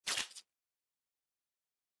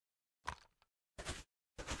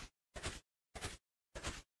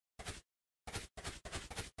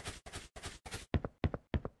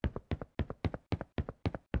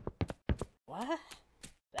What?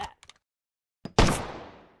 That.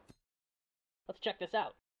 Let's check this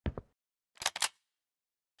out.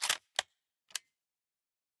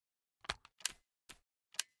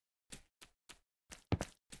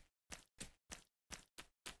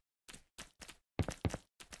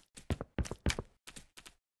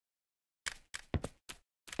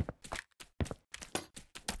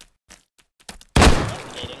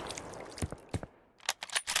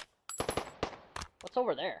 What's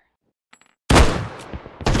over there?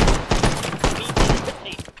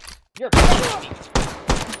 Hey, you're killing me!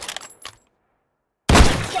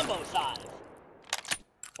 Jumbo size!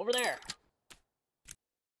 Over there!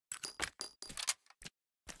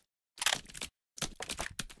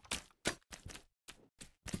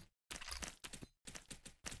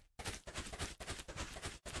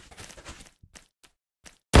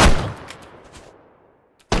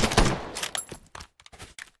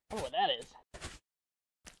 I wonder what that is.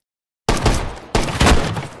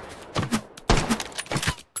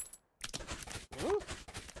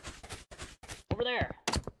 Over there.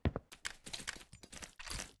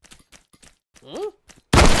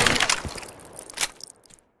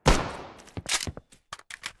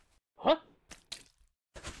 Huh?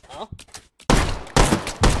 Huh?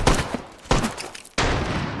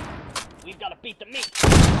 We've got to beat the meat.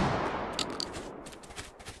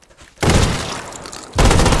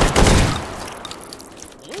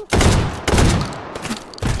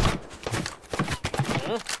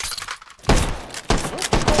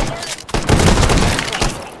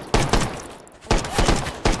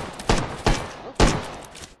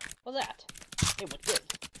 What's that? Hey, what gives?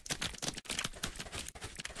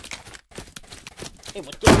 Hey,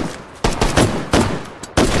 what gives?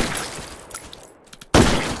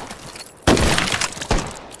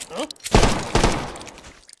 Huh?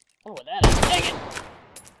 Oh, what that is? Dang it!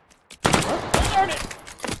 Huh? Darn it!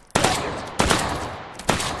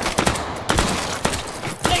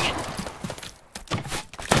 Dang it!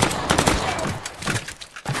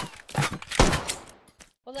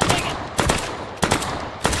 What's that? Dang it!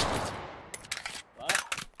 What?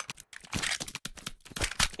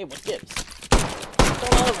 Hey, what gives? What's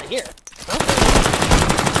going on over here? Huh?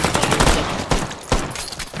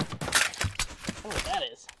 I wonder what that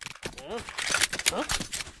is. Huh? Huh?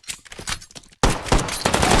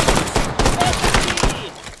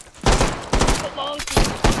 Monkey!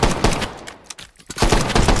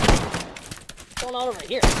 What's going on over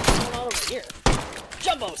here? What's going on over here?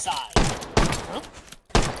 Jumbo size! Huh?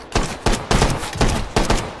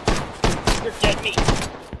 You're dead meat!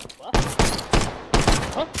 What?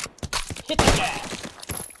 Huh? Hit the gas!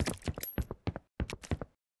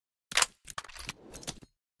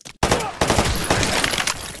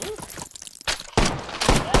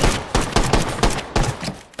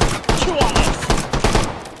 Chew on this!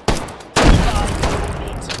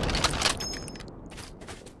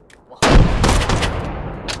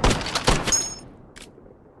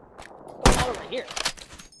 What's going on over here?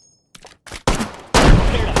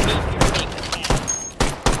 Here to meet your big man.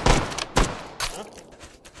 Huh?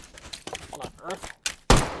 What on earth?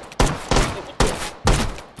 Hey, what's this?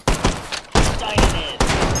 Giant is.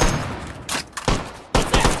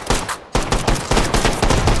 What's that?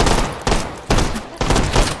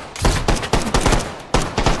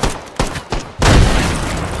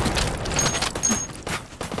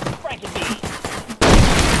 Frankenbean.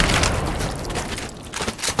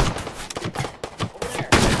 Over there.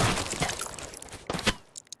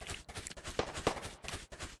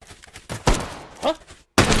 Huh?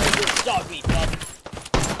 There's dog meat, bud.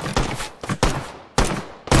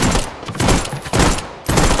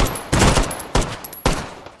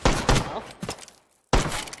 Huh?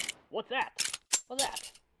 What's that? What's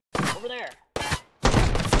that? Over there.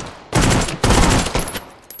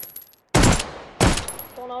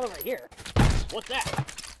 What's going on over here? What's that?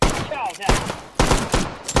 Cow down.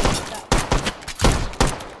 What's that?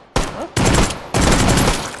 Huh?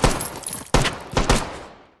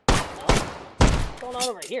 What's going on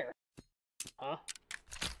over here? Huh?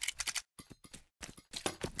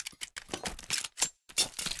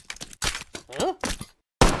 Huh?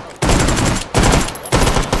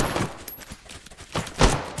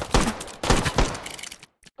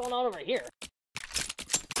 What's going on over here?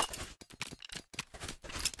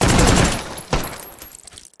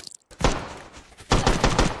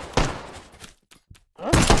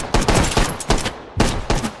 Huh?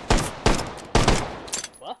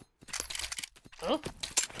 What? Huh?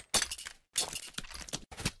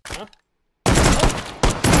 Huh?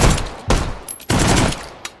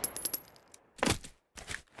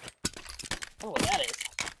 I don't know what that is.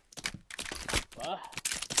 What?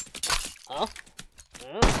 Huh?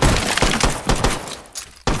 Huh?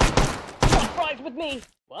 with me.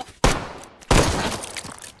 What?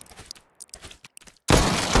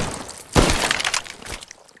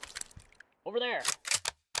 Over there. Hit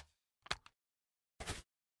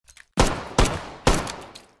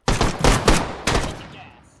the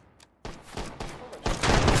gas. Over there.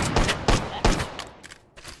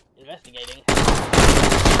 Investigating.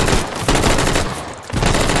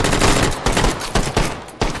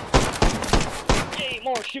 Yay,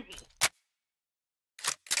 more shooting.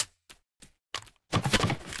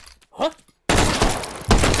 Huh?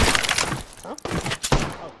 Huh?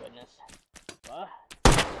 Oh, goodness. What?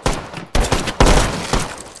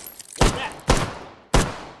 What's that?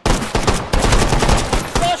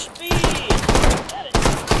 Rush speed! That is.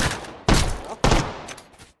 Huh?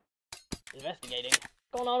 Investigating.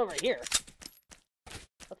 What's going on over here?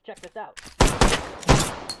 Let's check this out.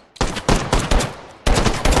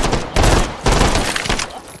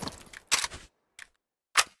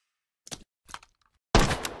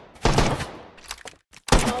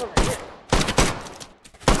 Over here.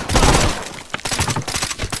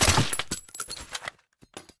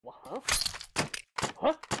 Huh?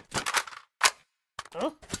 Huh?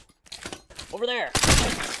 Huh? Over there.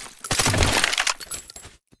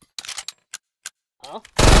 Huh?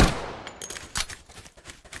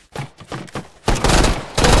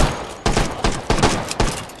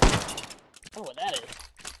 Oh, what that is.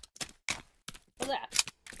 What's that?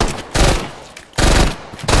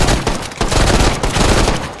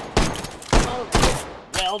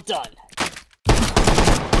 Well done.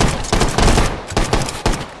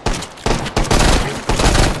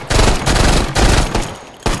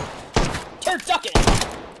 Turducken!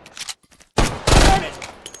 Burn it!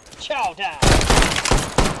 Chow down!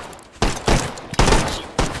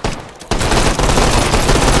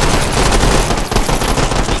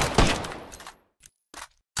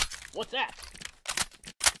 What's that?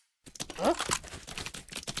 Huh?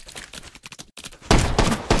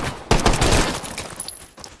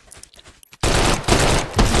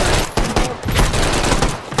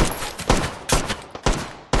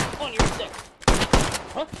 On your stick.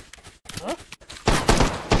 Huh? Huh?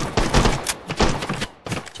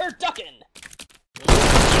 Turducken!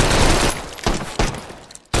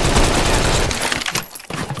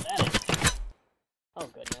 That is. Oh,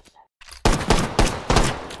 goodness.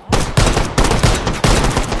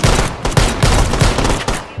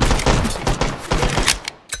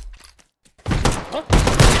 Huh?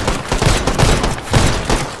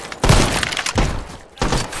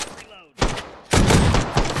 Reload.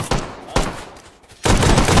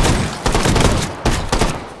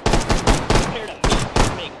 Here to meet your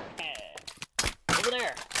maker. Over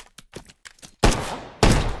there. Huh?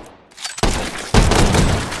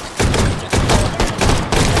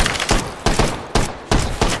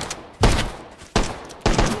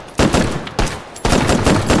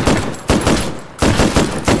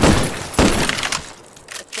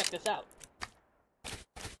 Let's check this out.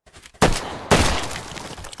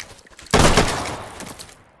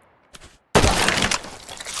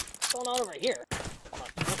 What's going on over here? Hold on.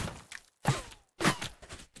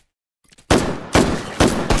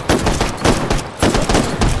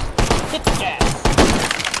 Hit the gas!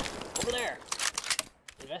 Over there.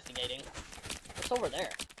 Investigating. What's over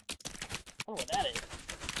there? Oh, what that is.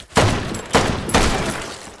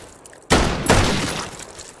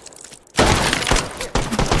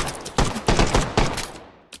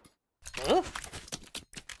 Huh?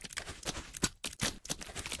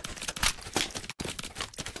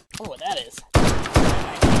 Oh, what that is.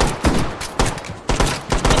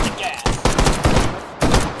 Hit the gas.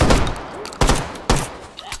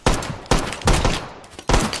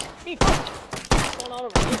 Hey, what's going on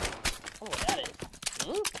over here? Oh, what that is.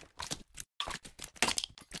 Hmm?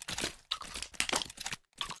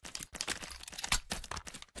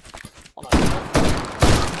 Hold on.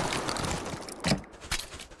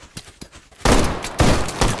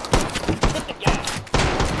 Hit the gas.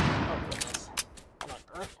 Oh, goodness. What on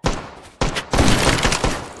earth? What on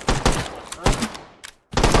earth?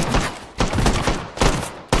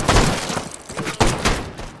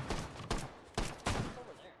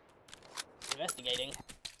 Over there. Investigating.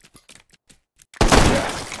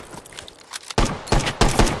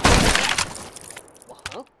 What,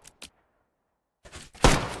 huh?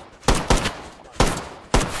 What,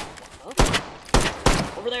 huh?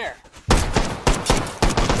 Over there.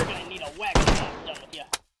 You're gonna need a wagon when I'm done with you.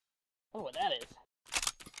 Oh, what that is.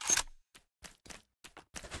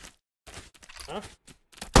 Huh?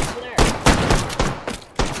 Over there.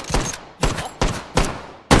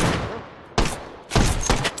 What?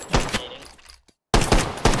 Investigating.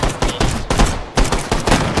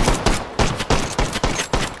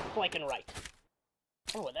 Flanking right.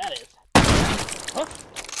 Oh, what that is. Huh?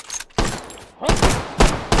 Huh?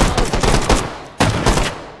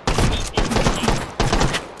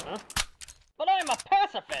 Huh? But I'm a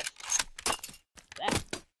pacifist! That.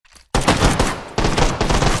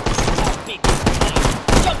 I'll be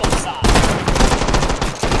jungle side!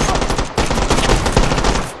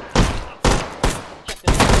 Check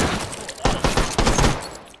this out. Oh, what that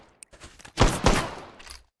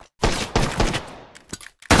is.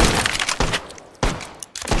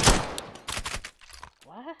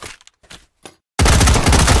 What?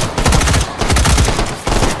 What's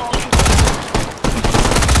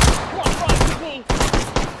that?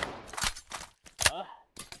 Huh?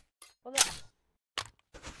 Oh, that is.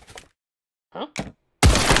 Huh?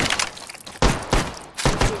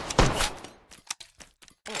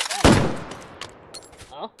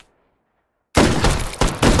 Huh?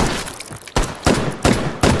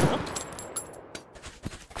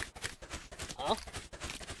 Huh?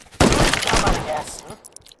 Somebody guess. Huh?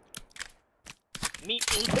 Meat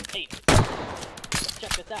and potatoes. Let's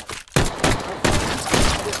check this out.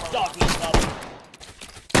 Dog meat stuff.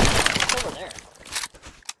 What's over there?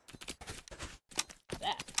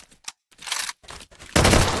 That.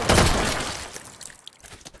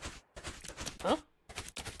 Huh?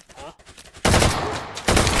 Huh?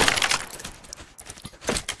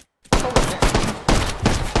 Over there.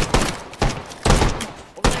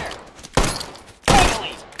 Over there.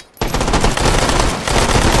 Finally!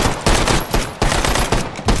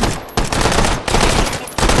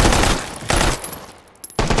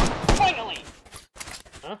 Finally!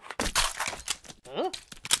 Huh? Huh?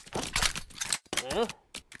 Huh?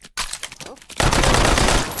 Huh?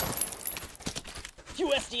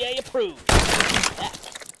 USDA approved. That.